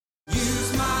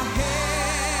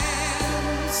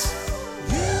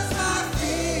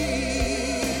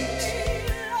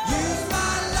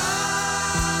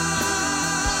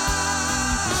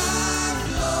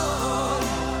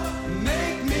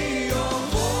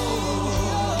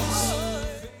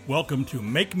Welcome to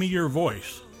Make Me Your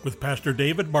Voice with Pastor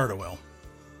David Bardowell.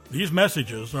 These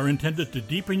messages are intended to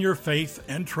deepen your faith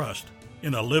and trust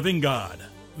in a living God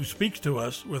who speaks to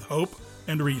us with hope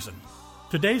and reason.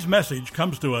 Today's message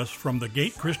comes to us from the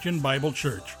Gate Christian Bible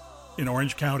Church in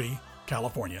Orange County,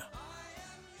 California.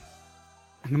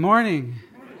 Good morning.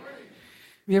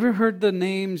 Have you ever heard the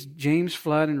names James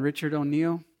Flood and Richard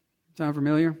O'Neill? Sound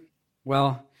familiar?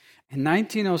 Well, in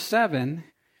 1907,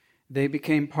 they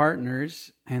became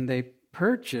partners and they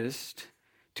purchased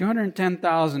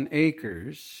 210,000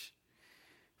 acres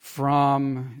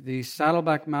from the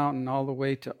Saddleback Mountain all the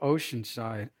way to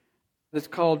Oceanside. It's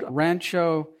called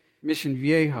Rancho Mission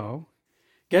Viejo.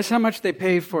 Guess how much they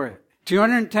paid for it?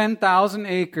 210,000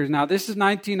 acres. Now, this is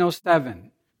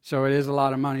 1907, so it is a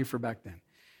lot of money for back then.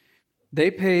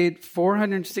 They paid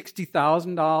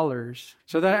 $460,000,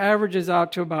 so that averages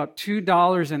out to about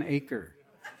 $2 an acre.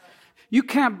 You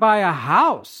can't buy a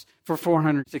house for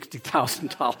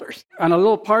 $460,000 on a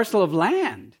little parcel of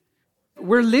land.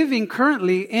 We're living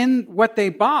currently in what they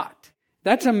bought.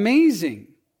 That's amazing.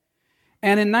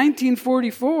 And in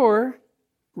 1944,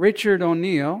 Richard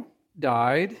O'Neill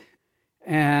died,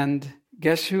 and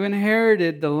guess who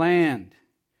inherited the land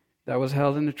that was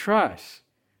held in a trust?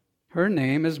 Her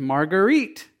name is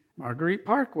Marguerite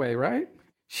Parkway, right?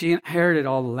 She inherited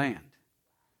all the land.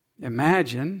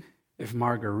 Imagine if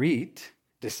Marguerite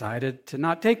decided to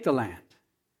not take the land,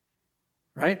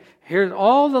 right? Here's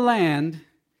all the land.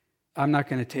 I'm not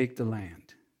going to take the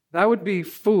land. That would be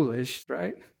foolish,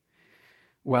 right?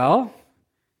 Well,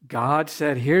 God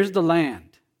said, here's the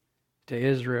land to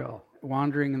Israel,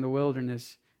 wandering in the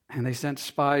wilderness. And they sent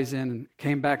spies in and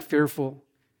came back fearful.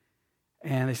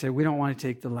 And they said, we don't want to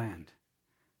take the land.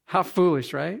 How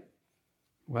foolish, right?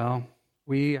 Well,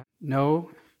 we know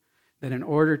that in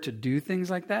order to do things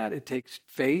like that, it takes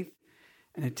faith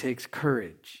and it takes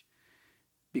courage,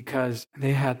 because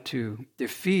they had to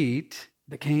defeat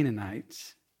the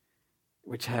Canaanites,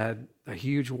 which had a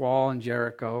huge wall in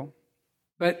Jericho.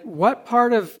 But what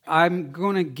part of I'm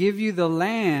going to give you the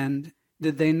land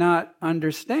did they not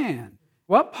understand?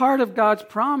 What part of God's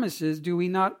promises do we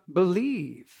not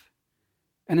believe?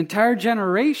 An entire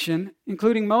generation,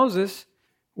 including Moses,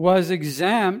 was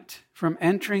exempt from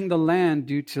entering the land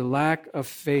due to lack of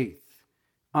faith,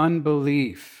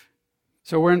 unbelief.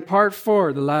 So we're in part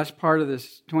 4, the last part of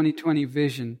this 2020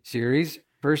 Vision series.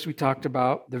 First, we talked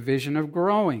about the vision of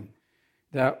growing,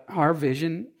 that our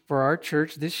vision for our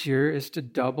church this year is to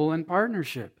double in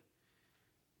partnership.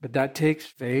 But that takes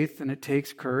faith, and it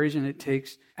takes courage, and it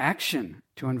takes action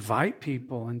to invite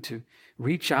people and to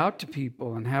reach out to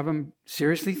people and have them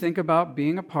seriously think about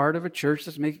being a part of a church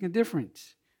that's making a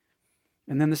difference.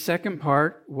 And then the second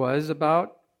part was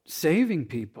about saving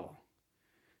people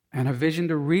and a vision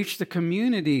to reach the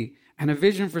community and a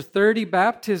vision for 30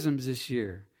 baptisms this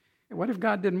year. What if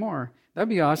God did more? That'd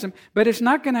be awesome. But it's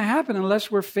not going to happen unless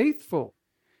we're faithful.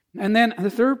 And then the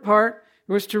third part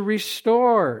was to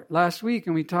restore last week,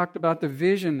 and we talked about the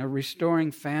vision of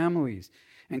restoring families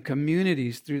and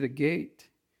communities through the gate.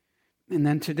 And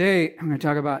then today, I'm going to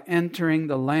talk about entering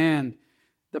the land,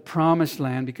 the promised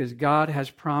land, because God has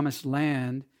promised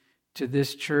land to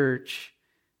this church,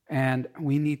 and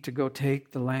we need to go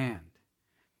take the land.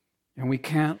 And we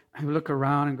can't look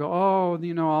around and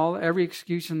go, every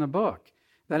excuse in the book.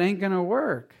 That ain't going to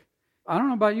work. I don't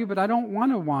know about you, but I don't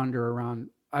want to wander around.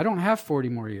 I don't have 40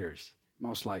 more years,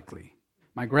 most likely.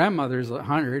 My grandmother's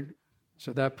 100,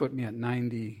 so that put me at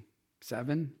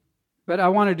 97. But I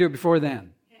want to do it before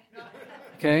then.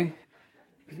 Okay?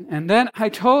 And then I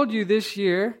told you this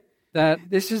year that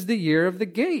this is the year of the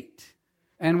gate.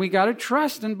 And we got to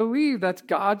trust and believe that's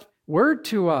God's word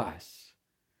to us.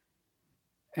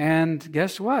 And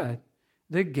guess what?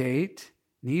 The gate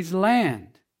needs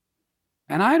land.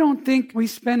 And I don't think we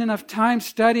spend enough time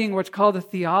studying what's called the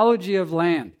theology of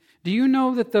land. Do you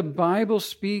know that the Bible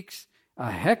speaks a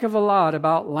heck of a lot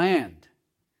about land?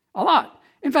 A lot.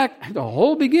 In fact, the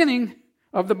whole beginning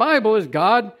of the Bible is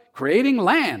God creating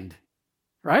land,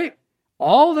 right?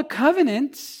 All the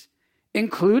covenants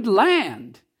include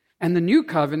land. And the new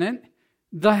covenant,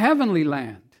 the heavenly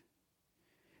land.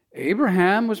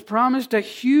 Abraham was promised a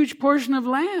huge portion of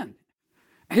land.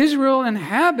 Israel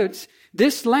inhabits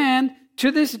this land to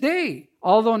this day,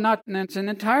 although not in its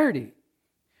entirety.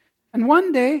 And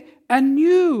one day, a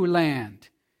new land,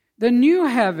 the new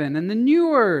heaven and the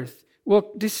new earth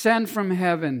will descend from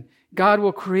heaven. God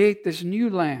will create this new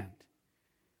land.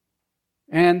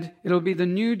 And it'll be the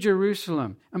new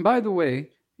Jerusalem. And by the way,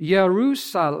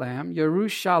 Jerusalem,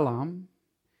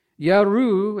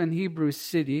 Yeru in Hebrew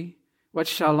city, what's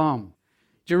shalom?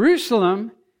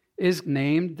 Jerusalem is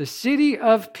named the city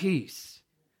of peace.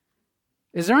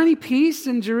 Is there any peace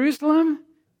in Jerusalem?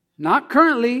 Not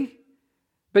currently.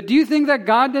 But do you think that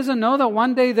God doesn't know that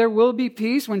one day there will be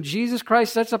peace when Jesus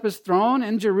Christ sets up his throne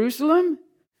in Jerusalem?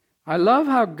 I love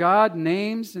how God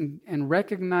names and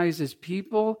recognizes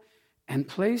people and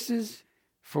places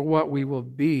for what we will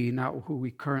be, not who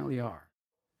we currently are.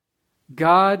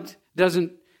 God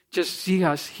doesn't just see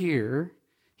us here.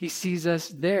 He sees us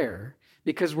there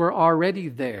because we're already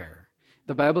there.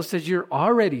 The Bible says you're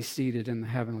already seated in the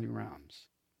heavenly realms.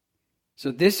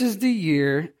 So this is the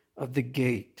year of the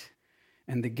gate.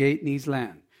 And the gate needs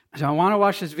land. So I want to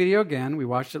watch this video again. We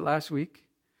watched it last week.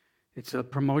 It's a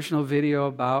promotional video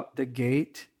about the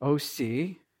gate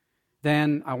OC.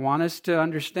 Then I want us to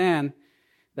understand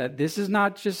that this is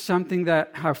not just something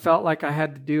that I felt like I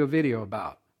had to do a video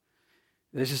about.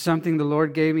 This is something the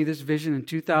Lord gave me this vision in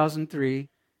 2003,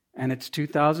 and it's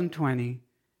 2020,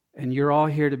 and you're all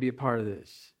here to be a part of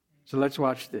this. So let's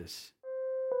watch this.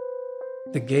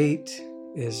 The gate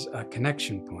is a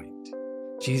connection point.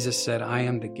 Jesus said, I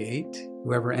am the gate.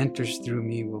 Whoever enters through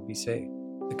me will be saved.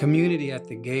 The community at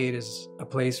the gate is a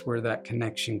place where that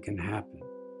connection can happen.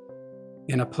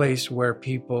 In a place where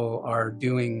people are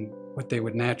doing what they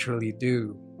would naturally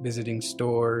do, visiting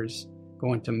stores,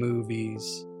 going to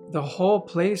movies. The whole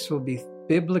place will be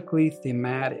biblically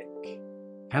thematic,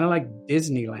 kind of like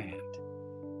Disneyland,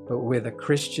 but with a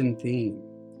Christian theme.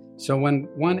 So when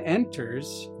one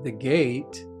enters the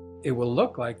gate, it will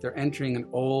look like they're entering an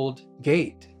old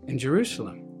gate in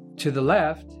Jerusalem. To the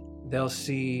left, they'll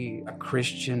see a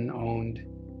Christian-owned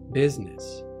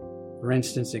business. For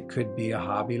instance, it could be a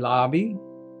Hobby Lobby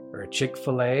or a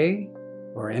Chick-fil-A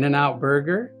or In-N-Out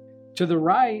Burger. To the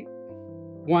right,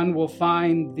 one will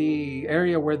find the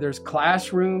area where there's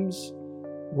classrooms,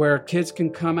 where kids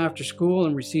can come after school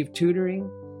and receive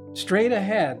tutoring. Straight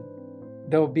ahead,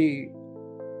 there'll be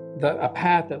a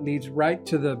path that leads right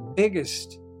to the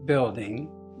biggest building,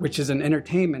 which is an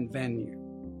entertainment venue,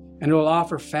 and it will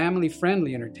offer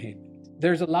family-friendly entertainment.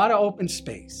 There's a lot of open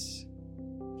space,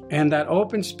 and that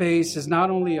open space is not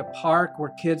only a park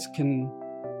where kids can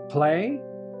play,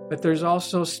 but there's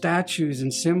also statues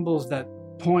and symbols that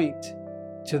point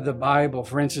to the Bible.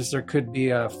 For instance, there could be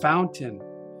a fountain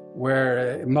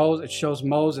where it shows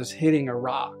Moses hitting a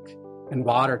rock and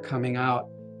water coming out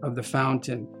of the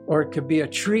fountain, or it could be a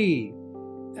tree,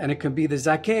 and it could be the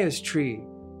Zacchaeus tree,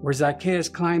 where Zacchaeus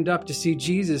climbed up to see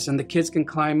Jesus, and the kids can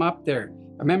climb up there.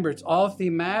 Remember, it's all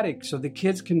thematic, so the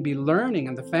kids can be learning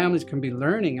and the families can be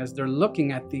learning as they're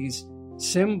looking at these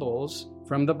symbols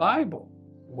from the Bible.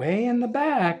 Way in the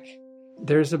back,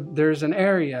 there's an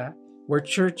area where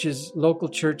local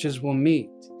churches will meet.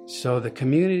 So the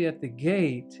community at the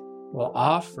gate will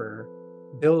offer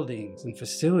buildings and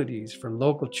facilities for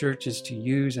local churches to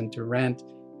use and to rent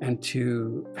and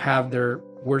to have their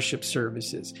worship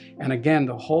services. And again,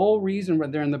 the whole reason why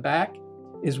they're in the back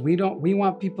is we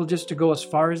want people just to go as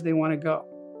far as they want to go.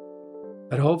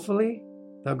 But hopefully,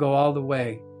 they'll go all the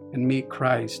way and meet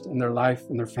Christ, and their life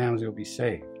and their families will be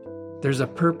saved. There's a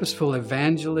purposeful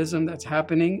evangelism that's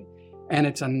happening, and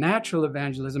it's a natural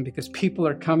evangelism because people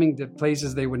are coming to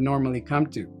places they would normally come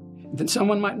to. Then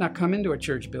someone might not come into a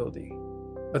church building,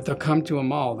 but they'll come to a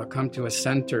mall, they'll come to a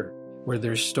center where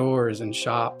there's stores and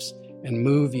shops and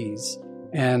movies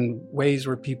and ways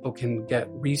where people can get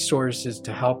resources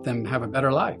to help them have a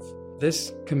better life.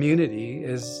 This community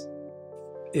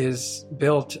is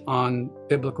built on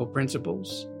biblical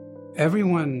principles.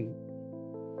 Everyone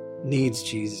needs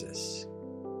Jesus.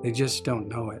 They just don't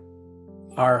know it.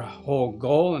 Our whole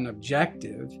goal and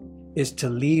objective is to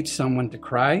lead someone to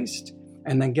Christ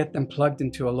and then get them plugged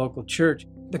into a local church.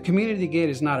 The Community Gate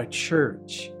is not a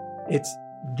church. It's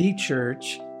the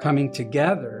church coming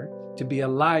together to be a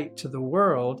light to the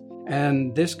world.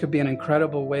 And this could be an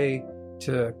incredible way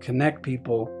to connect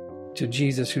people to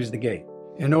Jesus, who's the gate.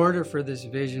 In order for this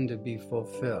vision to be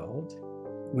fulfilled,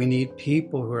 we need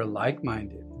people who are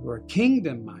like-minded, who are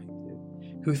kingdom-minded,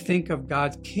 who think of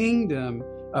God's kingdom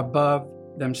above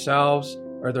themselves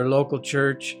or their local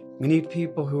church. We need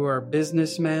people who are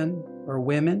businessmen or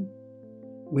women.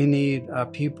 We need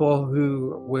people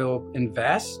who will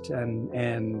invest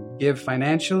and give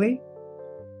financially.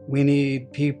 We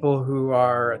need people who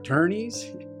are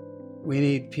attorneys. We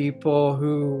need people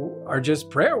who are just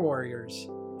prayer warriors.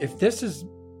 If this is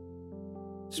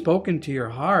spoken to your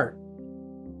heart,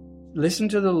 listen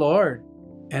to the Lord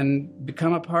and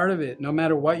become a part of it, no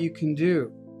matter what you can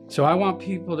do. So I want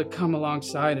people to come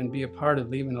alongside and be a part of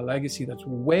leaving a legacy that's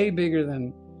way bigger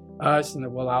than us and that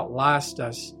will outlast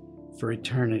us for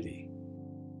eternity.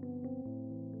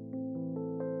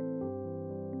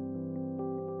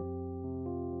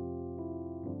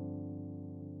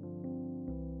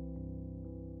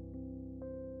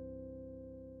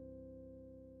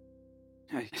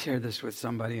 I shared this with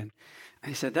somebody, and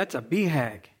I said, that's a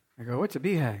BHAG. I go, what's a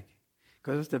BHAG?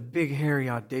 Because it's the big, hairy,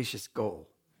 audacious goal.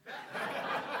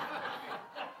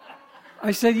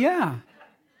 I said, yeah,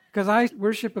 because I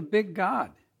worship a big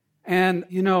God. And,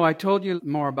 I told you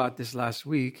more about this last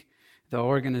week. The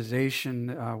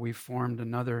organization, we formed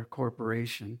another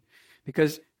corporation.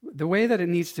 Because the way that it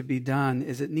needs to be done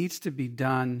is it needs to be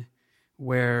done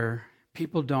where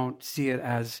people don't see it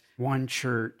as one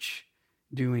church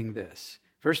doing this.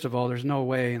 First of all, there's no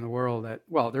way in the world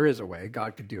there is a way,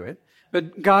 God could do it.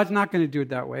 But God's not going to do it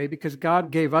that way because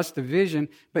God gave us the vision,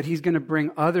 but He's going to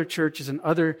bring other churches and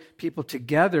other people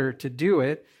together to do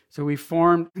it. So we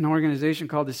formed an organization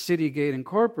called the City Gate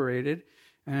Incorporated,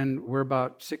 and we're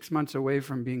about 6 months away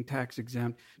from being tax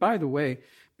exempt. By the way,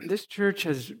 this church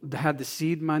has had the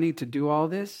seed money to do all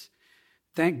this.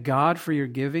 Thank God for your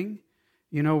giving.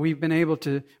 We've been able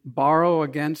to borrow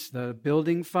against the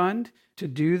building fund to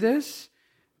do this,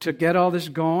 to get all this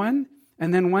going.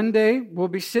 And then one day we'll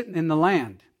be sitting in the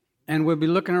land and we'll be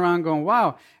looking around going,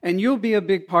 wow, and you'll be a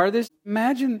big part of this.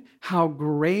 Imagine how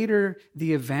greater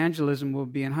the evangelism will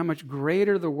be and how much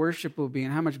greater the worship will be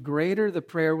and how much greater the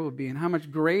prayer will be and how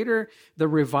much greater the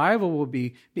revival will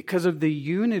be because of the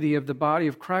unity of the body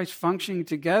of Christ functioning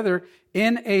together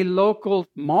in a local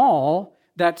mall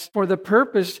that's for the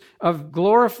purpose of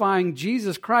glorifying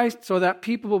Jesus Christ so that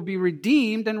people will be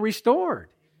redeemed and restored.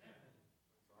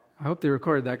 I hope they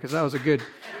recorded that because that was a good...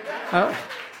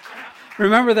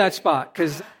 remember that spot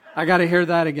because I got to hear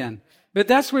that again. But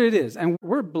that's what it is. And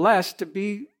we're blessed to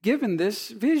be given this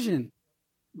vision.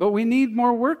 But we need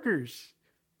more workers.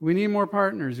 We need more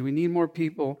partners. We need more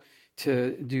people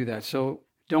to do that. So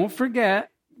don't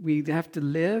forget, we have to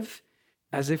live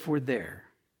as if we're there.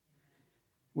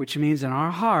 Which means in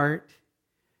our heart,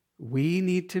 we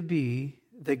need to be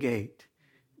the gate.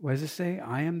 What does it say?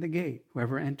 I am the gate.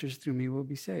 Whoever enters through me will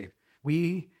be saved.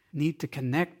 We need to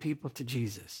connect people to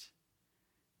Jesus.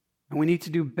 And we need to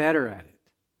do better at it.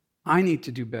 I need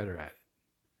to do better at it.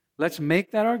 Let's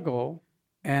make that our goal.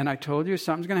 And I told you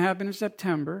something's going to happen in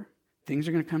September. Things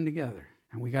are going to come together.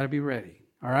 And we got to be ready.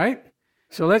 All right?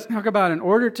 So let's talk about in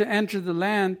order to enter the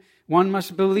land, one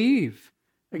must believe.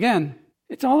 Again,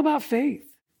 it's all about faith.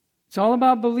 It's all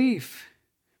about belief.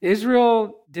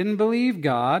 Israel didn't believe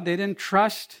God. They didn't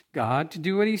trust God to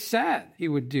do what He said He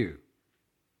would do.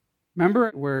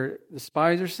 Remember where the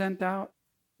spies are sent out?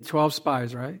 12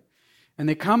 spies, right? And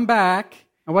they come back,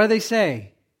 and what do they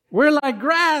say? We're like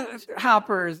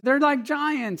grasshoppers. They're like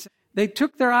giants. They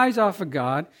took their eyes off of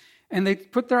God, and they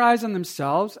put their eyes on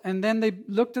themselves, and then they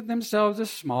looked at themselves as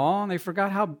small, and they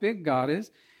forgot how big God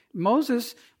is.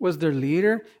 Moses was their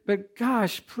leader, but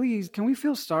gosh, please, can we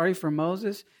feel sorry for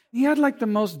Moses? He had like the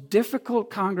most difficult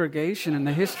congregation in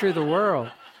the history of the world.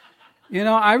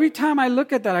 Every time I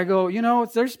look at that, I go,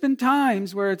 there's been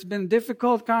times where it's been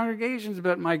difficult congregations,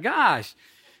 but my gosh,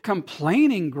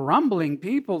 complaining, grumbling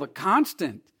people, the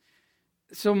constant.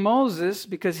 So Moses,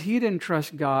 because he didn't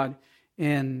trust God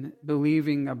in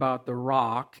believing about the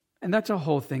rock, and that's a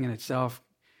whole thing in itself,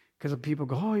 because people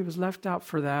go, he was left out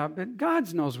for that, but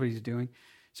God knows what He's doing.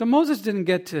 So Moses didn't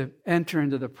get to enter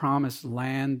into the promised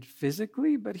land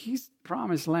physically, but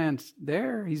promised land's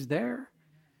there. He's there.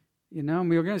 And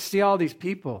we were going to see all these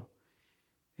people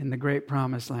in the great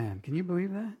promised land. Can you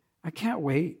believe that? I can't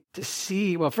wait to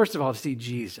see, first of all, to see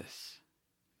Jesus,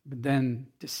 but then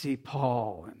to see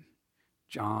Paul and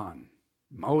John,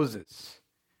 Moses.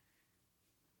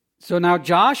 So now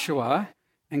Joshua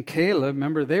and Caleb,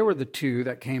 remember, they were the two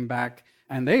that came back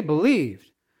and they believed.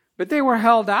 But they were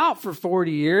held out for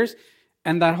 40 years,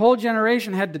 and that whole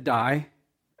generation had to die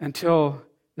until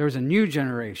there was a new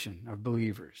generation of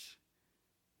believers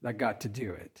that got to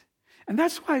do it. And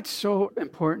that's why it's so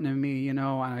important to me, when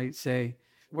I say,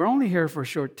 we're only here for a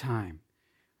short time.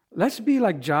 Let's be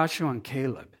like Joshua and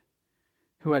Caleb,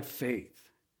 who had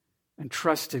faith and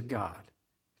trusted God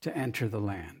to enter the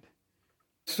land.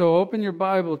 So open your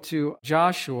Bible to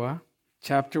Joshua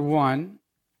chapter 1.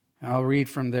 I'll read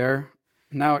from there.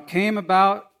 Now it came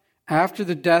about after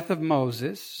the death of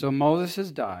Moses, so Moses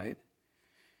has died,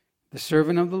 the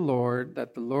servant of the Lord,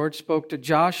 that the Lord spoke to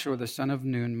Joshua, the son of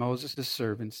Nun, Moses'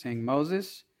 servant, saying,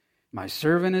 Moses, my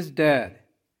servant is dead.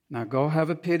 Now go have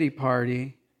a pity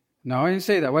party. No, he didn't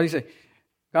say that. What did he say?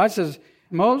 God says,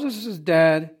 Moses is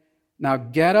dead. Now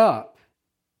get up.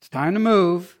 It's time to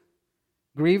move.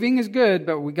 Grieving is good,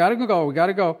 but we got to go. We got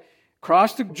to go.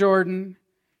 Cross the Jordan,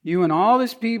 you and all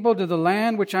this people, to the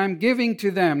land which I'm giving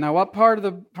to them. Now, what part of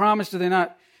the promise do they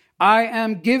not? I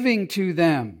am giving to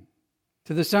them,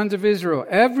 to the sons of Israel,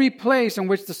 every place in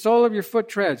which the sole of your foot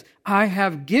treads. I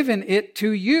have given it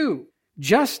to you.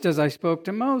 just as I spoke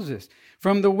to Moses.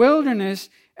 From the wilderness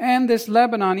and this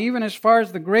Lebanon, even as far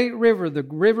as the great river, the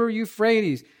river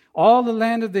Euphrates, all the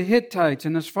land of the Hittites,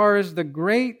 and as far as the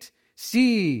great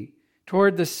sea,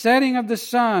 toward the setting of the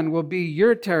sun will be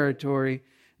your territory.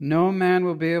 No man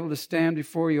will be able to stand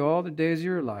before you all the days of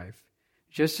your life.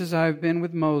 Just as I have been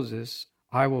with Moses,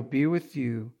 I will be with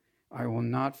you. I will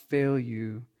not fail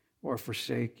you or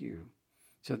forsake you.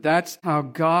 So that's how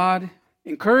God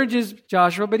encourages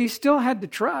Joshua, but he still had to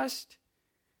trust,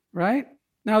 right?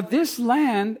 Now, this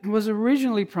land was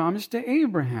originally promised to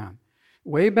Abraham.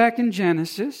 Way back in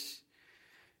Genesis,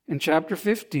 in chapter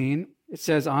 15, it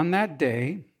says, on that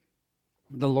day,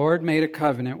 the Lord made a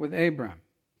covenant with Abram,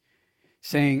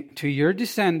 saying, to your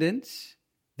descendants,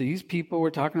 these people we're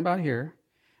talking about here,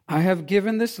 I have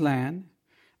given this land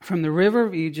from the river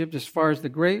of Egypt as far as the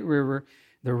great river,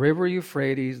 the river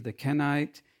Euphrates, the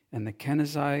Kenite and the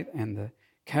Kenizzite and the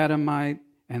Kadamite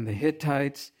and the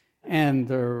Hittites and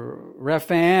the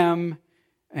Rephaim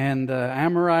and the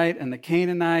Amorite and the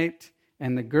Canaanite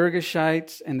and the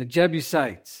Girgashites and the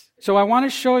Jebusites. So I want to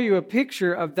show you a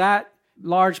picture of that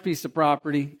large piece of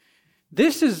property.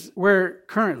 This is where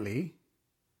currently,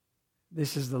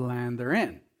 this is the land they're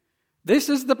in. This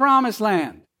is the promised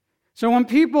land. So when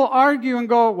people argue and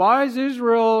go, why does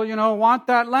Israel, want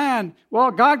that land?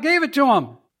 Well, God gave it to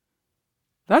them.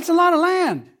 That's a lot of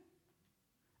land.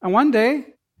 And one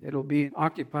day, it'll be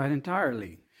occupied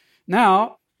entirely.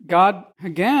 Now, God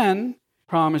again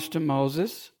promised to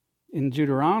Moses in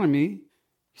Deuteronomy,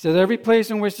 he says, every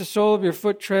place in which the sole of your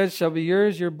foot treads shall be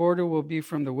yours. Your border will be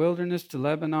from the wilderness to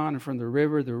Lebanon and from the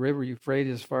river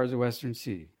Euphrates as far as the western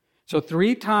sea. So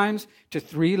 3 times to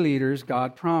 3 leaders,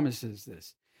 God promises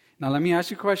this. Now, let me ask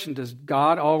you a question. Does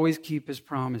God always keep his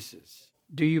promises?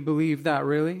 Do you believe that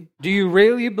really? Do you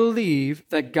really believe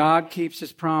that God keeps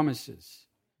his promises?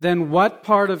 Then what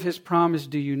part of his promise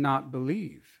do you not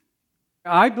believe?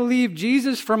 I believe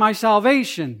Jesus for my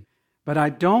salvation, but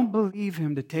I don't believe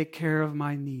him to take care of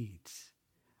my needs.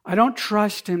 I don't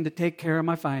trust him to take care of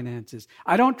my finances.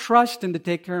 I don't trust him to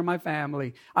take care of my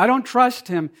family. I don't trust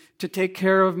him to take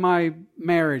care of my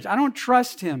marriage. I don't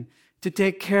trust him to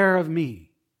take care of me.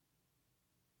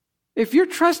 If you're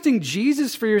trusting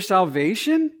Jesus for your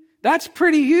salvation, that's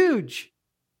pretty huge.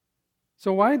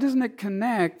 So why doesn't it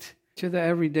connect to the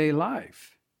everyday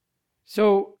life?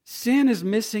 So sin is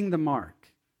missing the mark.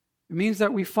 It means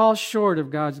that we fall short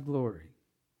of God's glory.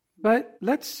 But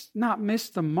let's not miss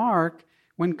the mark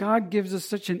when God gives us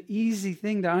such an easy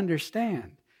thing to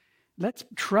understand. Let's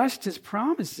trust his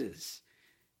promises,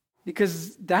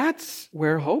 because that's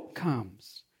where hope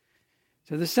comes.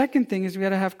 So the second thing is we got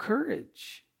to have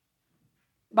courage.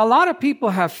 A lot of people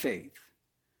have faith.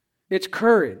 It's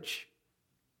courage.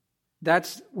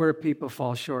 That's where people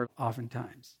fall short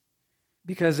oftentimes,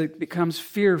 because it becomes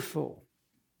fearful,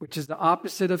 which is the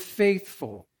opposite of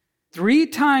faithful. 3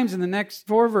 times in the next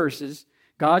 4 verses,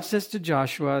 God says to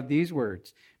Joshua these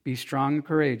words, be strong and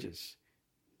courageous.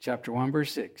 Chapter 1,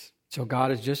 verse 6. So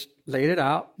God has just laid it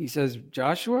out. He says,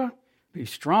 Joshua, be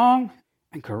strong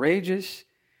and courageous,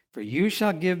 for you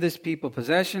shall give this people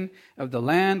possession of the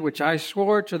land which I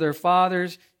swore to their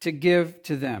fathers to give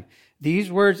to them.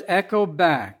 These words echo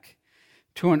back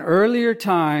to an earlier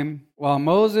time while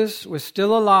Moses was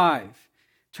still alive.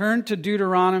 Turn to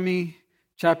Deuteronomy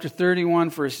chapter 31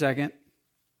 for a second.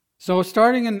 So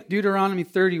starting in Deuteronomy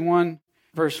 31,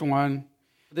 verse 1,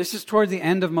 this is toward the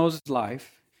end of Moses'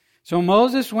 life. So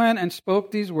Moses went and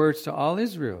spoke these words to all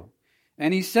Israel.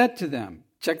 And he said to them,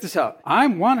 check this out,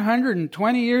 I'm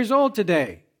 120 years old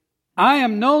today. I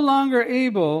am no longer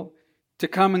able to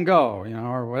come and go,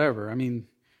 or whatever.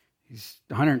 He's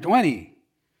 120.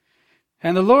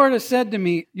 And the Lord has said to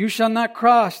me, you shall not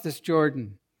cross this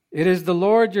Jordan. It is the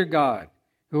Lord your God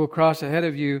who will cross ahead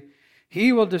of you.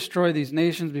 He will destroy these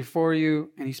nations before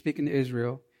you. And he's speaking to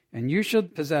Israel. And you shall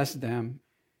possess them.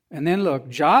 And then look,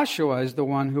 Joshua is the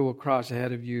one who will cross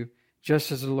ahead of you,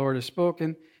 just as the Lord has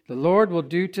spoken. The Lord will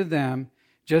do to them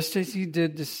just as he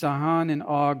did to Sihon and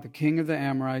Og, the king of the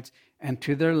Amorites, and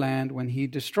to their land when he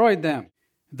destroyed them.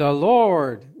 The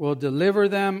Lord will deliver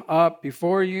them up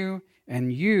before you,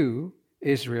 and you,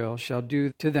 Israel, shall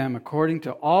do to them according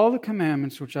to all the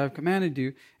commandments which I have commanded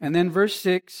you. And then verse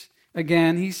 6,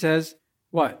 again, he says,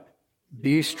 what?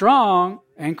 Be strong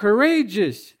and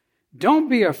courageous. Don't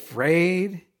be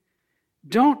afraid.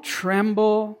 Don't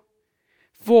tremble.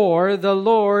 For the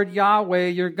Lord Yahweh,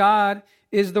 your God,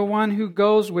 is the one who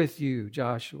goes with you,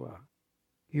 Joshua.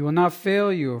 He will not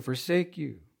fail you or forsake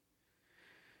you.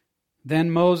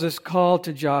 Then Moses called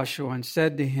to Joshua and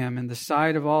said to him in the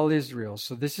sight of all Israel.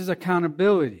 So this is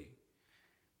accountability.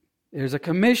 There's a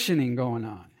commissioning going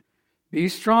on. Be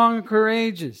strong and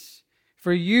courageous,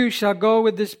 for you shall go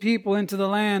with this people into the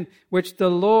land which the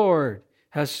Lord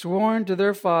has sworn to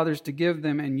their fathers to give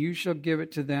them, and you shall give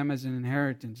it to them as an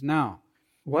inheritance. Now,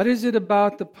 what is it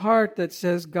about the part that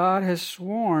says God has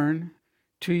sworn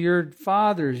to your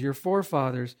fathers, your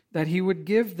forefathers, that he would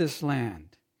give this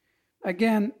land?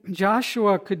 Again,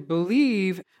 Joshua could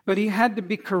believe, but he had to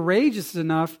be courageous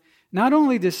enough not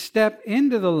only to step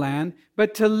into the land,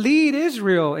 but to lead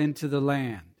Israel into the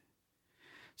land.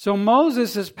 So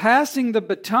Moses is passing the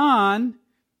baton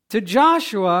to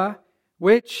Joshua,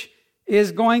 which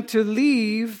is going to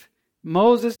leave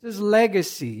Moses'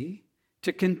 legacy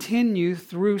to continue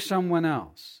through someone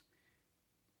else.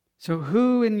 So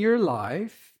who in your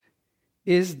life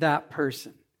is that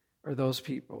person or those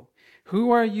people?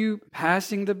 Who are you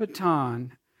passing the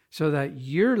baton so that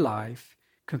your life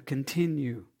could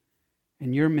continue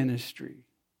in your ministry?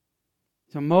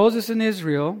 So Moses and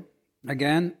Israel,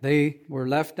 again, they were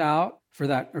left out for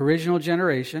that original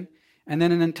generation, and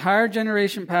then an entire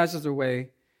generation passes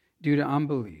away due to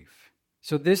unbelief.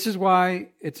 So this is why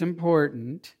it's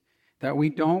important that we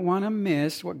don't want to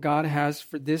miss what God has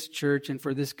for this church and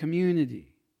for this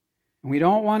community. And we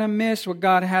don't want to miss what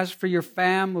God has for your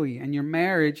family and your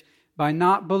marriage by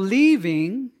not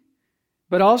believing,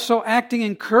 but also acting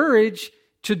in courage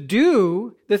to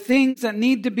do the things that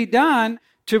need to be done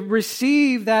to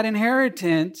receive that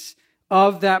inheritance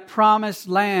of that promised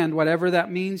land, whatever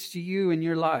that means to you in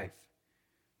your life.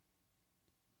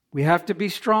 We have to be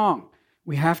strong.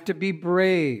 We have to be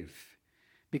brave,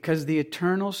 because the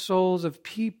eternal souls of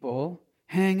people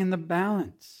hang in the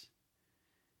balance.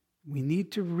 We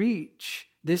need to reach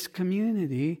this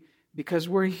community because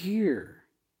we're here.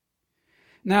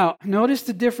 Now, notice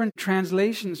the different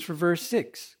translations for verse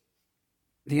 6.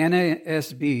 The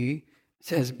NASB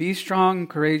says, "Be strong and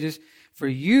courageous, for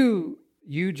you,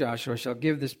 Joshua, shall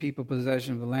give this people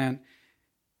possession of the land."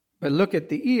 But look at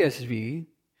the ESV.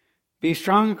 "Be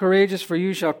strong and courageous, for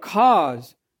you shall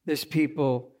cause this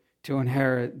people to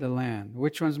inherit the land."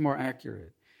 Which one's more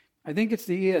accurate? I think it's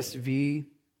the ESV,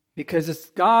 because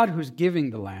it's God who's giving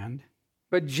the land.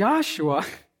 But Joshua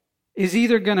is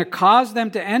either going to cause them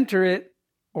to enter it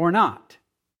or not.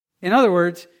 In other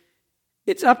words,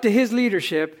 it's up to his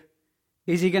leadership.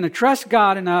 Is he going to trust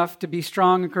God enough to be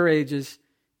strong and courageous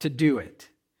to do it?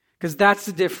 Because that's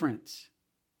the difference.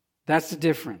 That's the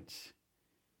difference.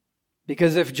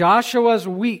 Because if Joshua's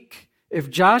weak, if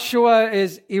Joshua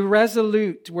is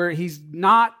irresolute, where he's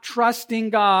not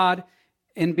trusting God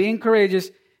and being courageous,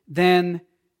 then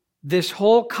this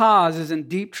whole cause is in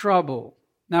deep trouble.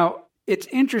 Now, it's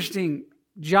interesting.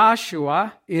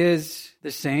 Joshua is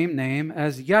the same name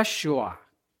as Yeshua.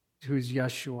 Who's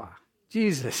Yeshua?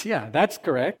 Jesus. Yeah, that's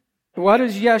correct. What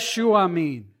does Yeshua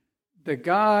mean? The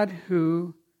God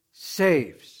who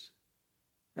saves.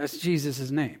 That's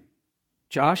Jesus' name.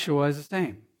 Joshua is the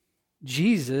same.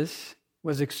 Jesus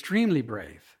was extremely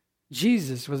brave.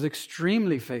 Jesus was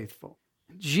extremely faithful.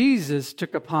 Jesus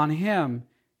took upon him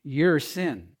your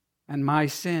sin and my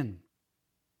sin.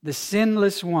 The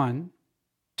sinless one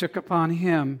took upon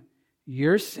him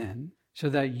your sin so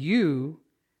that you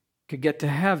could get to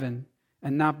heaven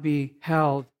and not be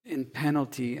held in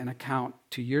penalty and account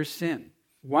to your sin.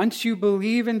 Once you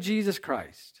believe in Jesus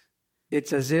Christ,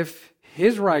 it's as if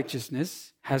his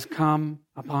righteousness has come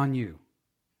upon you.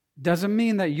 Doesn't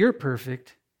mean that you're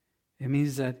perfect. It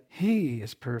means that he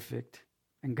is perfect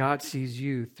and God sees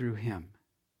you through him.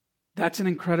 That's an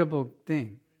incredible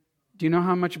thing. Do you know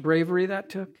how much bravery that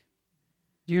took?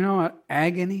 Do you know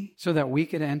agony so that we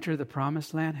could enter the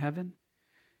promised land, heaven?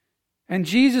 And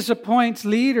Jesus appoints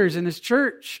leaders in his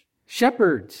church,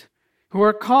 shepherds, who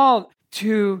are called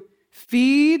to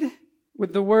feed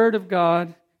with the word of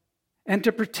God and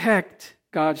to protect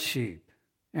God's sheep.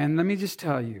 And let me just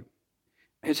tell you,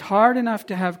 it's hard enough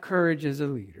to have courage as a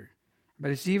leader, but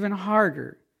it's even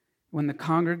harder when the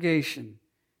congregation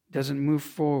doesn't move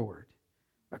forward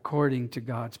according to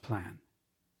God's plan.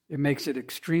 It makes it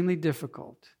extremely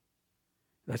difficult.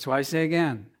 That's why I say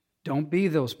again, don't be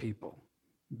those people.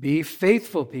 Be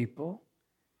faithful people,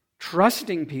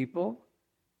 trusting people,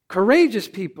 courageous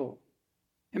people.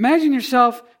 Imagine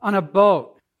yourself on a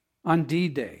boat on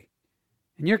D-Day,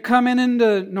 and you're coming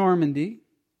into Normandy.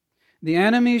 The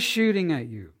enemy's shooting at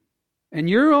you, and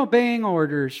you're obeying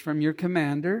orders from your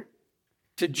commander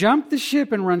to jump the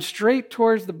ship and run straight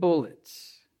towards the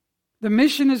bullets. The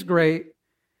mission is great.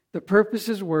 The purpose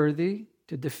is worthy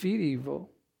to defeat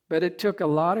evil, but it took a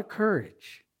lot of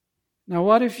courage. Now,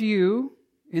 what if you,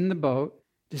 in the boat,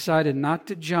 decided not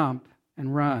to jump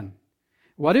and run?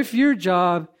 What if your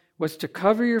job was to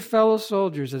cover your fellow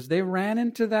soldiers as they ran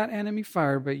into that enemy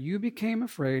fire, but you became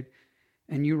afraid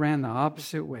and you ran the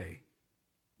opposite way.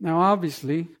 Now,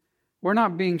 obviously, we're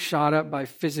not being shot up by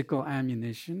physical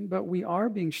ammunition, but we are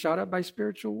being shot up by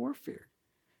spiritual warfare.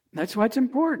 That's why it's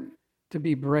important to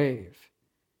be brave,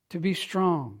 to be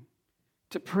strong,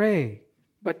 to pray,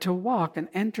 but to walk and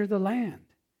enter the land.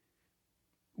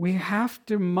 We have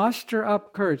to muster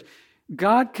up courage.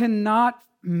 God cannot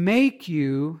make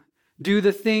you do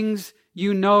the things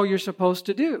you know you're supposed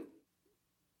to do.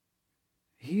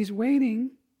 He's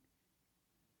waiting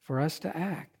for us to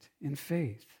act in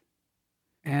faith.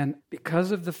 And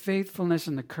because of the faithfulness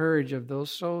and the courage of those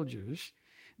soldiers,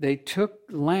 they took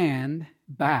land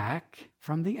back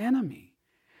from the enemy.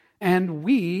 And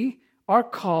we are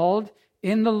called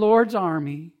in the Lord's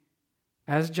army,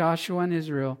 as Joshua and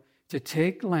Israel, to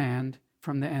take land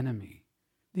from the enemy.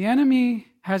 The enemy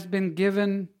has been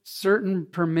given certain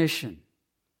permission.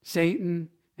 Satan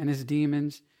and his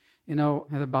demons. You know,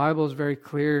 the Bible is very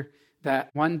clear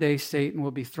that one day Satan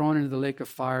will be thrown into the lake of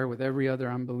fire with every other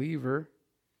unbeliever.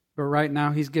 But right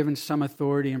now he's given some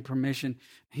authority and permission.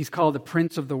 He's called the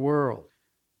prince of the world.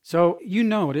 So you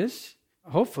notice,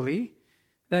 hopefully,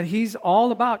 that he's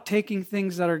all about taking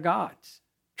things that are God's,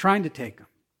 trying to take them,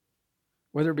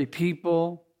 whether it be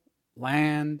people,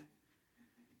 land.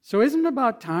 So isn't it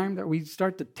about time that we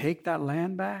start to take that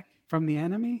land back from the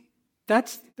enemy?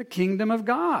 That's the kingdom of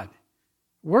God,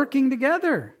 working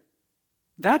together.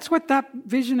 That's what that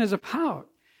vision is about.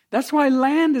 That's why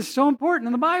land is so important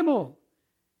in the Bible.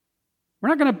 We're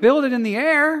not going to build it in the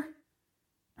air.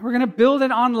 We're going to build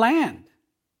it on land.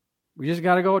 We just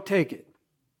got to go take it.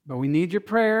 But we need your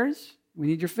prayers, we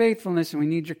need your faithfulness, and we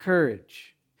need your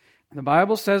courage. And the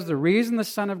Bible says the reason the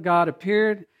Son of God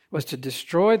appeared was to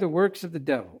destroy the works of the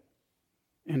devil.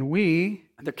 And we,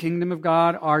 the kingdom of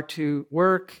God, are to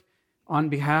work on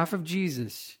behalf of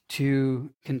Jesus to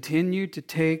continue to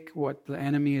take what the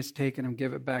enemy has taken and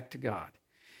give it back to God.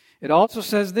 It also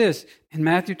says this in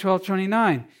Matthew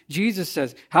 12:29. Jesus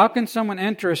says, "How can someone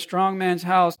enter a strong man's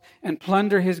house and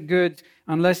plunder his goods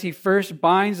unless he first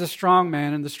binds the strong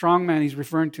man?" And the strong man he's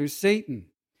referring to is Satan.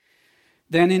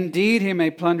 "Then indeed he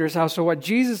may plunder his house." So what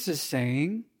Jesus is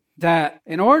saying, that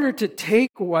in order to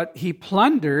take what he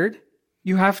plundered,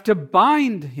 you have to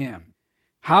bind him.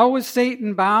 How was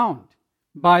Satan bound?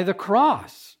 By the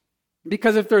cross.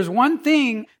 Because if there's one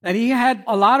thing that he had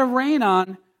a lot of reign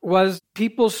on, was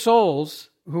people's souls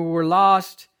who were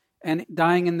lost and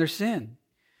dying in their sin.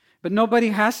 But nobody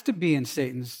has to be in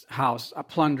Satan's house, a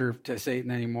plunder to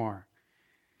Satan anymore.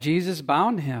 Jesus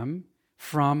bound him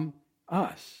from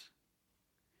us.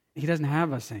 He doesn't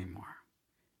have us anymore.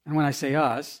 And when I say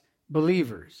us,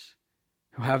 believers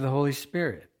who have the Holy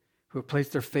Spirit, who have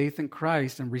placed their faith in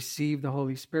Christ and received the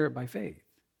Holy Spirit by faith.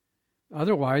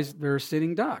 Otherwise, they're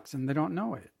sitting ducks and they don't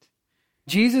know it.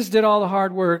 Jesus did all the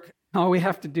hard work. All we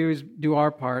have to do is do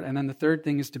our part. And then the third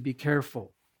thing is to be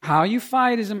careful. How you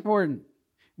fight is important.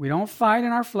 We don't fight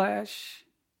in our flesh.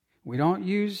 We don't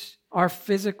use our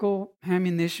physical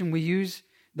ammunition. We use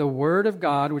the Word of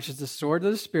God, which is the sword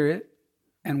of the Spirit,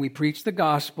 and we preach the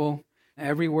gospel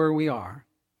everywhere we are.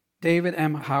 David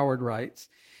M. Howard writes,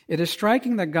 "It is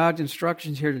striking that God's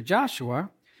instructions here to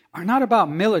Joshua are not about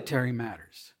military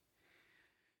matters,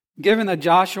 given that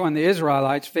Joshua and the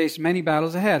Israelites faced many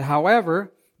battles ahead.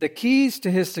 However, the keys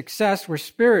to his success were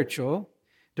spiritual,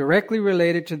 directly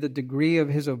related to the degree of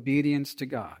his obedience to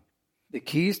God. The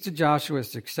keys to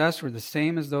Joshua's success were the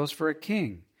same as those for a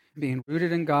king, being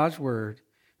rooted in God's word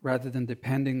rather than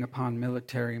depending upon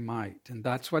military might." And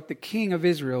that's what the king of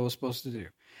Israel was supposed to do.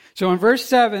 So in verse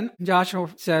 7, Joshua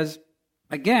says,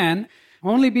 again,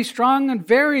 "Only be strong and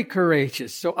very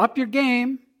courageous." So up your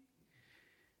game.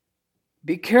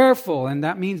 Be careful, and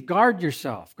that means guard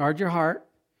yourself, guard your heart,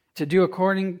 to do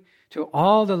according to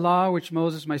all the law which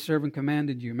Moses my servant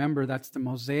commanded you. Remember, that's the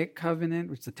Mosaic covenant,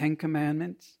 which is the 10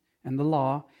 Commandments and the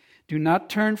law. "Do not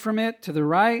turn from it to the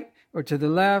right or to the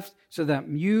left, so that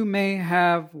you may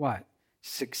have" what?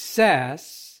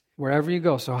 Success wherever you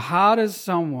go. So how does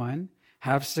someone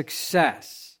have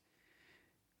success?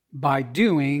 By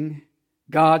doing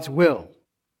God's will.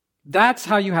 That's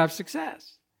how you have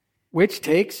success, which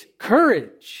takes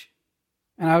courage.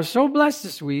 And I was so blessed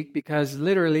this week because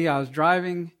literally I was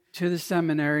driving to the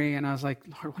seminary and I was like,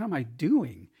 "Lord, what am I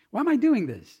doing? Why am I doing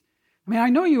this? I mean, I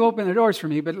know you opened the doors for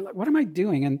me, but what am I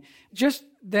doing?" And just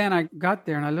then I got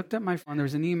there and I looked at my phone. There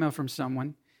was an email from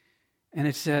someone and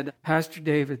it said, "Pastor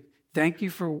David, thank you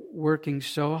for working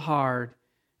so hard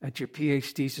at your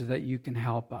PhD so that you can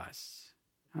help us."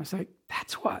 I was like,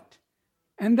 that's what?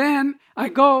 And then I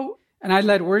go and I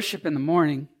led worship in the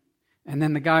morning. And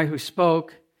then the guy who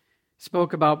spoke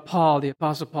about Paul, the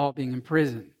Apostle Paul, being in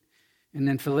prison. And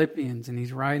then Philippians, and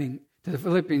he's writing to the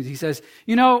Philippians. He says,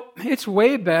 it's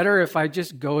way better if I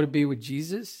just go to be with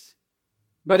Jesus.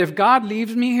 But if God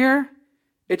leaves me here,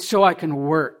 it's so I can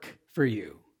work for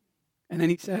you. And then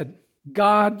he said,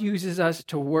 God uses us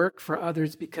to work for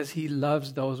others because he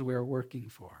loves those we're working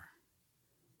for.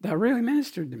 That really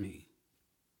ministered to me.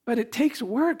 But it takes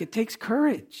work. It takes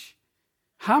courage.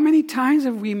 How many times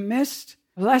have we missed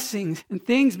blessings and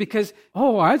things because,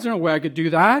 there's no way I could do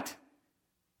that.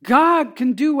 God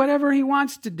can do whatever he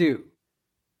wants to do.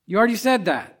 You already said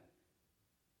that.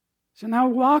 So now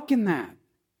walk in that.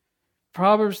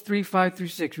 Proverbs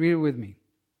 3:5-6. Read it with me.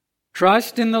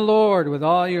 Trust in the Lord with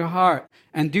all your heart,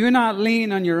 and do not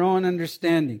lean on your own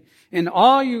understanding. In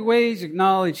all your ways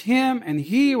acknowledge him, and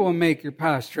he will make your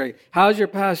path straight. How's your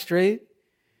path straight?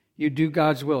 You do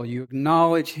God's will. You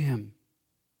acknowledge him.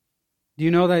 Do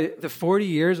you know that the 40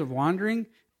 years of wandering,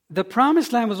 the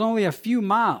promised land was only a few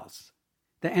miles,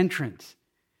 the entrance.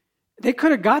 They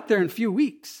could have got there in a few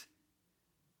weeks.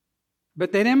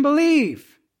 But they didn't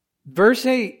believe. Verse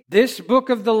 8, this book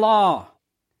of the law,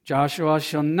 Joshua,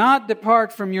 shall not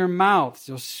depart from your mouth.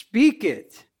 So speak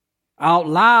it out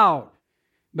loud.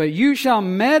 But you shall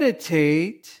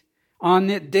meditate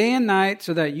on it day and night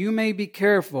so that you may be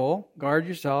careful, guard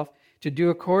yourself, to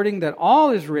do according that all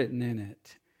is written in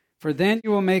it. For then you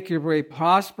will make your way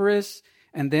prosperous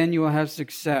and then you will have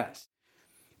success.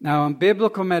 Now,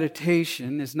 biblical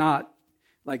meditation is not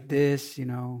like this,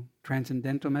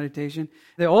 transcendental meditation.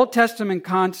 The Old Testament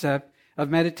concept of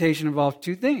meditation involves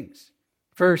two things.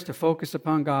 First, to focus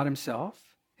upon God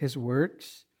himself, his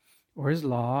works, or his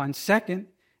law. And second,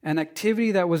 an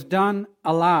activity that was done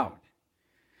aloud.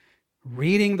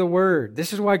 Reading the word.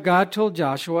 This is why God told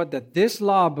Joshua that this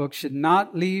law book should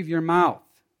not leave your mouth.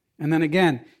 And then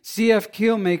again, C.F.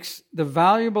 Keel makes the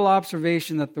valuable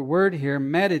observation that the word here,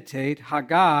 meditate,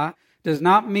 hagah, does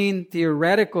not mean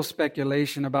theoretical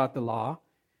speculation about the law,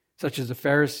 such as the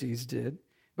Pharisees did,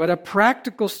 but a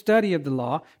practical study of the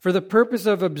law for the purpose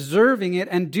of observing it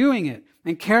and doing it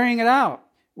and carrying it out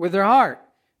with their heart,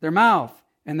 their mouth,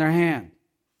 and their hand.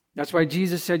 That's why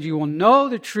Jesus said, you will know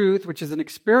the truth, which is an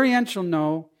experiential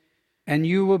know, and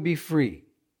you will be free.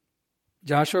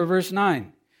 Joshua verse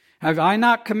 9, have I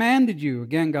not commanded you?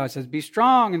 Again, God says, be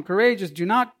strong and courageous. Do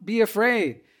not be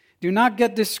afraid. Do not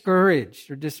get discouraged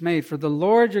or dismayed, for the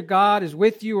Lord your God is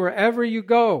with you wherever you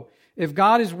go. If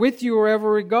God is with you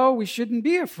wherever we go, we shouldn't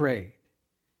be afraid.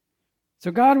 So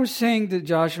God was saying to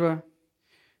Joshua,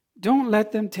 don't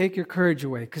let them take your courage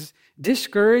away, because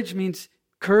discouraged means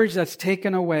courage that's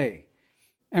taken away.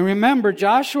 And remember,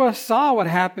 Joshua saw what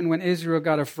happened when Israel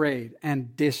got afraid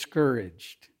and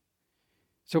discouraged.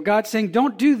 So God's saying,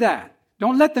 don't do that.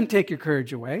 Don't let them take your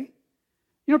courage away.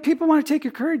 People want to take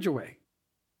your courage away.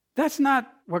 That's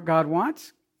not what God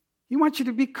wants. He wants you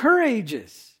to be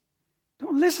courageous.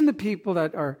 Don't listen to people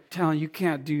that are telling you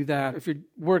can't do that if you're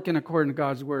working according to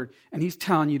God's word and he's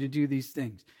telling you to do these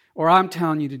things. Or I'm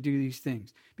telling you to do these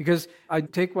things. Because I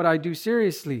take what I do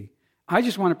seriously. I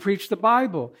just want to preach the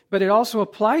Bible. But it also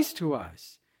applies to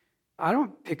us. I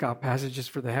don't pick out passages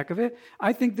for the heck of it.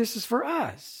 I think this is for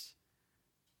us.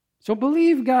 So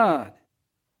believe God.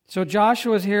 So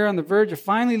Joshua is here on the verge of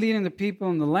finally leading the people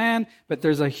in the land, but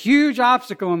there's a huge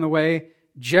obstacle in the way,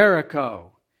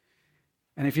 Jericho.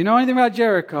 And if you know anything about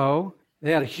Jericho,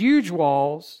 they had huge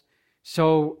walls.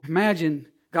 So imagine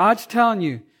God's telling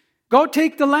you, go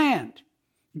take the land.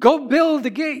 Go build the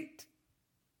gate.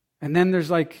 And then there's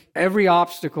like every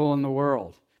obstacle in the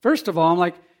world. First of all, I'm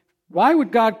like, why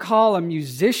would God call a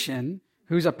musician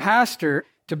who's a pastor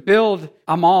to build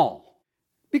a mall?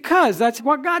 Because that's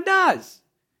what God does.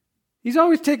 He's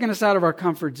always taken us out of our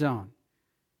comfort zone.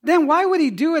 Then why would he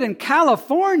do it in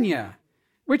California,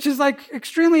 which is like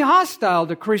extremely hostile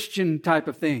to Christian type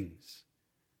of things?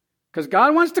 Because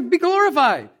God wants to be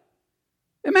glorified.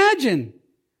 Imagine,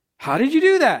 how did you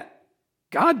do that?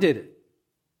 God did it.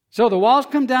 So the walls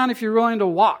come down if you're willing to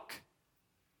walk.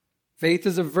 Faith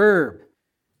is a verb.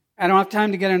 I don't have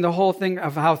time to get into the whole thing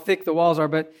of how thick the walls are,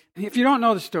 but if you don't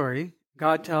know the story,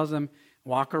 God tells them,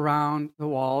 walk around the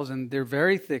walls, and they're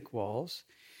very thick walls,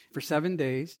 for 7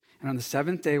 days. And on the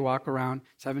seventh day, walk around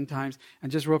 7 times.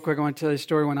 And just real quick, I want to tell you a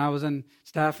story. When I was in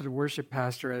staff as a worship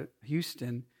pastor at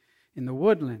Houston in the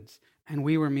Woodlands, and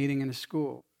we were meeting in a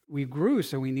school. We grew,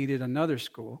 so we needed another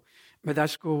school, but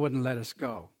that school wouldn't let us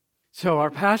go. So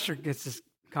our pastor gets this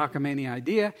cockamamie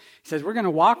idea. He says, we're going to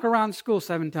walk around school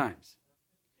 7 times.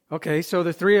 Okay, so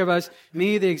the 3 of us,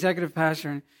 me, the executive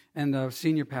pastor, and the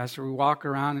senior pastor, we walk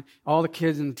around, and all the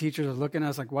kids and the teachers are looking at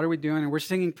us like, what are we doing? And we're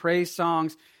singing praise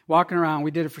songs, walking around.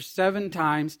 We did it for 7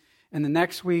 times, and the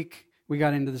next week, we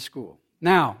got into the school.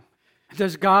 Now,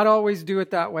 Does God always do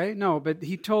it that way? No, but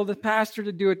he told the pastor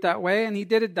to do it that way, and he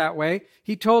did it that way.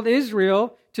 He told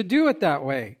Israel to do it that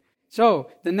way. So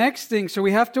the next thing, so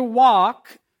we have to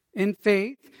walk in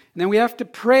faith, and then we have to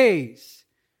praise.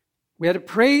 We have to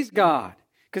praise God,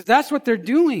 because that's what they're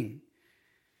doing.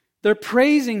 They're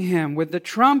praising him with the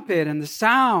trumpet and the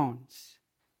sounds.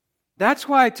 That's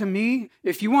why, to me,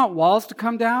 if you want walls to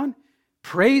come down,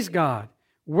 praise God,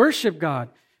 worship God,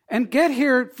 and get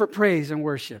here for praise and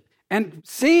worship. And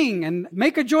sing and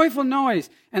make a joyful noise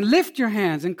and lift your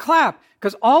hands and clap.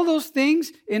 Because all those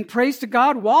things in praise to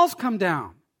God, walls come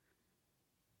down.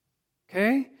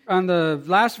 Okay? On the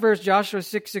last verse, Joshua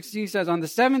 6:16 says, on the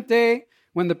seventh day,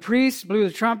 when the priests blew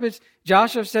the trumpets,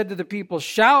 Joshua said to the people,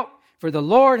 shout, for the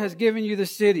Lord has given you the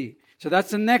city. So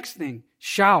that's the next thing.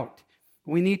 Shout.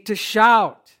 We need to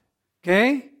shout.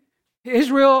 Okay?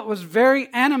 Israel was very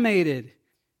animated.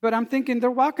 But I'm thinking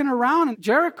they're walking around in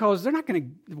Jericho's.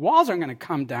 The walls aren't going to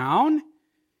come down.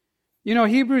 You know,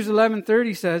 Hebrews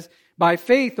 11:30 says, by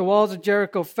faith the walls of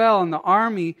Jericho fell and the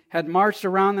army had marched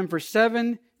around them for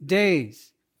 7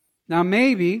 days. Now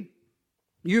maybe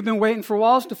you've been waiting for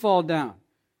walls to fall down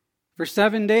for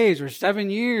 7 days or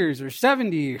 7 years or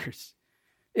 70 years.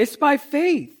 It's by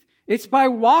faith. It's by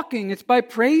walking. It's by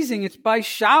praising. It's by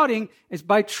shouting. It's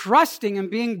by trusting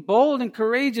and being bold and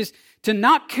courageous to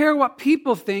not care what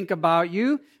people think about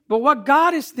you, but what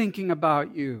God is thinking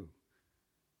about you.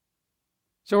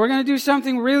 So we're going to do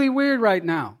something really weird right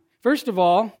now. First of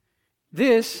all,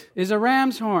 this is a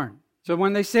ram's horn. So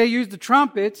when they say use the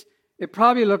trumpets, it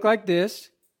probably looked like this.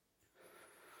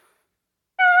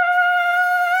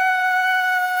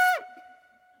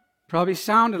 Probably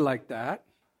sounded like that.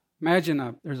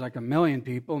 Imagine there's like 1 million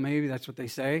people, maybe that's what they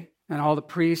say, and all the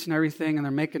priests and everything, and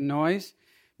they're making noise.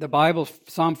 The Bible,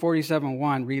 Psalm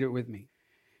 47:1, read it with me.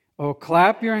 Oh,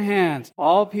 clap your hands,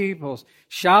 all peoples.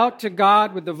 Shout to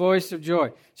God with the voice of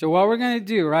joy. So what we're going to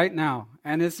do right now,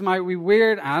 and this might be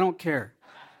weird, I don't care,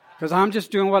 because I'm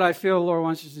just doing what I feel the Lord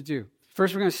wants us to do.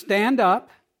 First, we're going to stand up,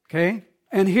 okay?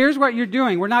 And here's what you're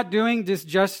doing. We're not doing this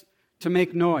just to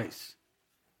make noise.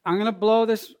 I'm going to blow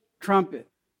this trumpet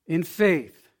in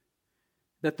faith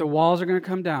that the walls are going to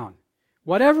come down.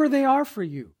 Whatever they are for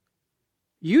you.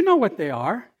 You know what they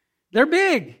are. They're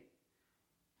big.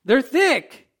 They're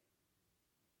thick.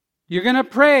 You're going to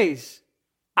praise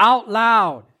out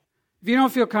loud. If you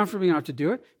don't feel comfortable, you don't have to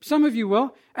do it. Some of you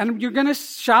will. And you're going to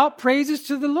shout praises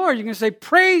to the Lord. You're going to say,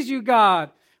 praise you,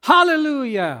 God.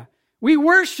 Hallelujah. We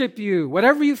worship you.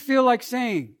 Whatever you feel like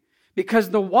saying. Because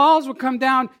the walls will come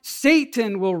down.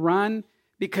 Satan will run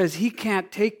because he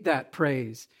can't take that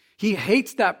praise. He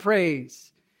hates that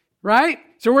praise. Right?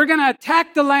 So we're going to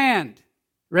attack the land.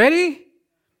 Ready?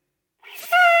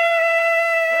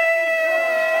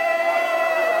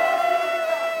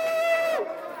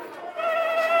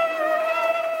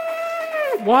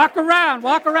 Walk around,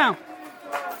 walk around.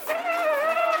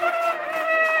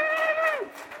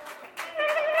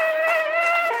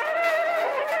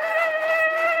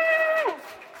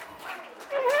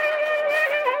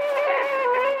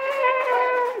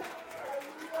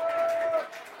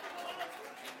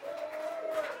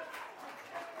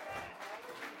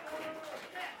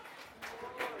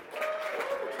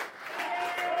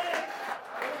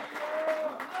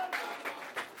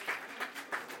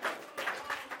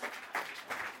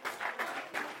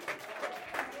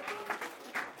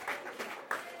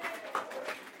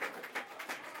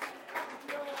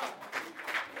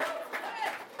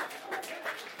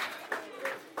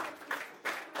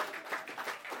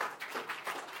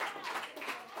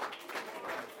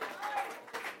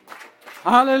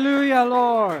 Hallelujah,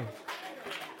 Lord.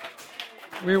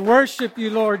 We worship you,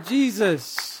 Lord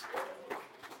Jesus.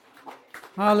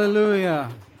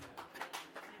 Hallelujah.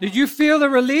 Did you feel the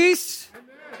release?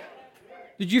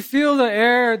 Did you feel the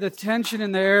air, the tension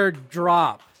in the air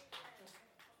drop?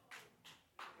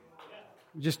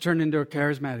 We just turned into a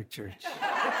charismatic church.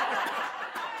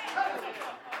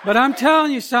 But I'm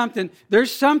telling you something.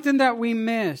 There's something that we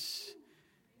miss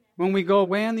when we go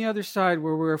way on the other side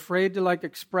where we're afraid to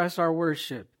express our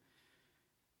worship.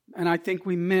 And I think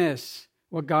we miss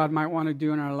what God might want to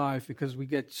do in our life because we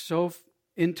get so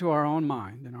into our own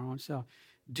mind and our own self.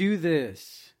 Do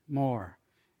this more.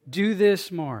 Do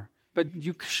this more. But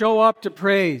you show up to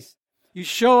praise. You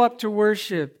show up to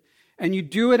worship. And you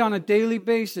do it on a daily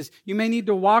basis. You may need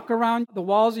to walk around the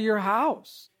walls of your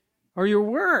house or your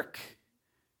work.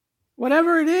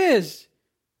 Whatever it is.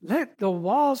 Let the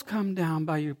walls come down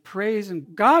by your praise,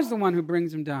 and God's the one who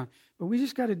brings them down. But we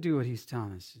just got to do what He's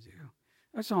telling us to do.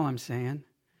 That's all I'm saying.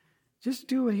 Just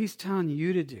do what He's telling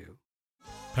you to do.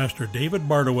 Pastor David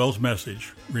Bardowell's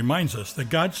message reminds us that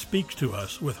God speaks to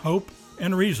us with hope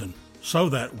and reason so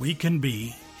that we can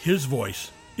be His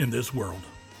voice in this world.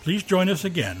 Please join us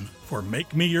again for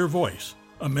Make Me Your Voice,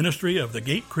 a ministry of the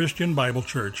Gate Christian Bible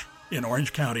Church in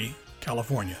Orange County,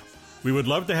 California. We would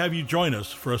love to have you join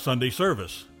us for a Sunday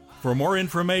service. For more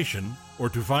information or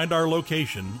to find our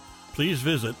location, please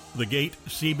visit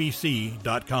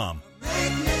thegatecbc.com.